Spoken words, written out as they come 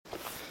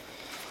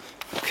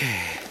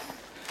Okay,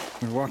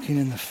 we're walking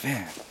in the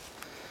Fen.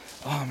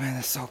 Oh man,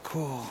 that's so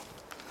cool.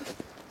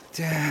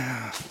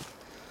 Damn.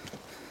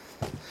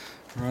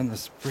 We're on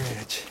this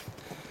bridge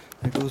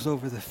that goes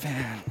over the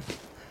Fen.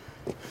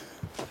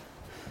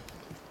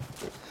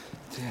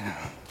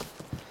 Damn.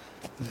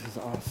 This is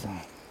awesome.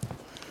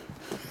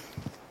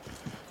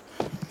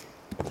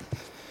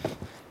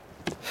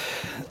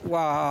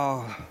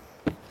 Wow.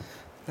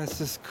 That's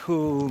just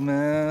cool,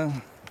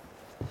 man.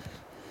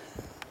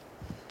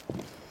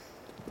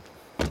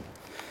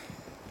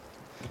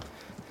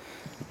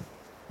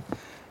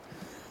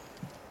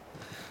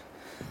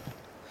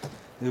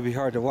 It would be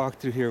hard to walk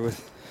through here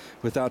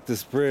without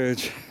this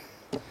bridge.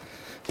 It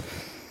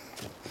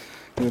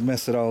would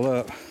mess it all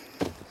up.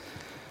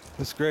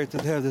 It's great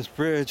to have this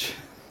bridge.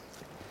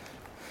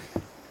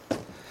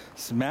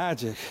 It's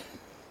magic.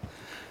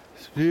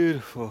 It's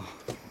beautiful.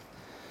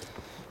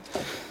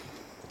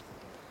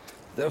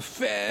 The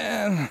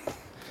Fen!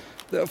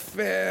 The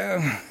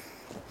Fen!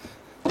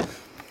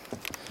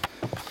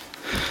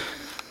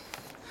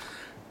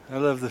 I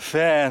love the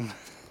Fen.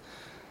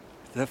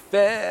 The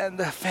Fen,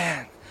 the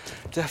Fen,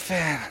 the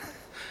Fen,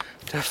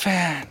 the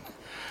Fen,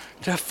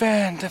 the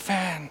Fen, the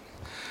Fen,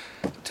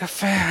 the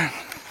Fen.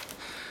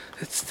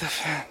 It's the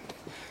Fen.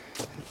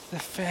 It's the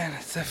Fen,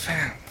 it's the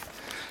Fen.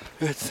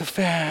 It's the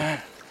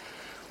Fen.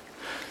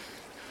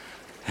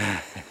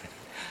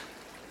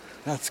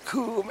 That's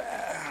cool,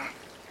 man.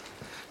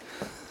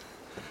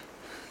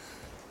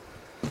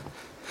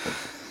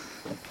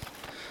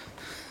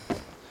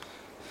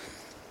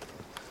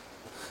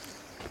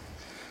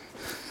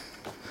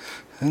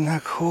 Isn't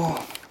that cool?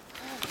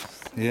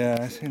 Yeah,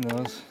 I've seen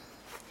those.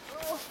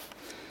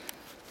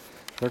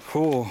 They're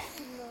cool.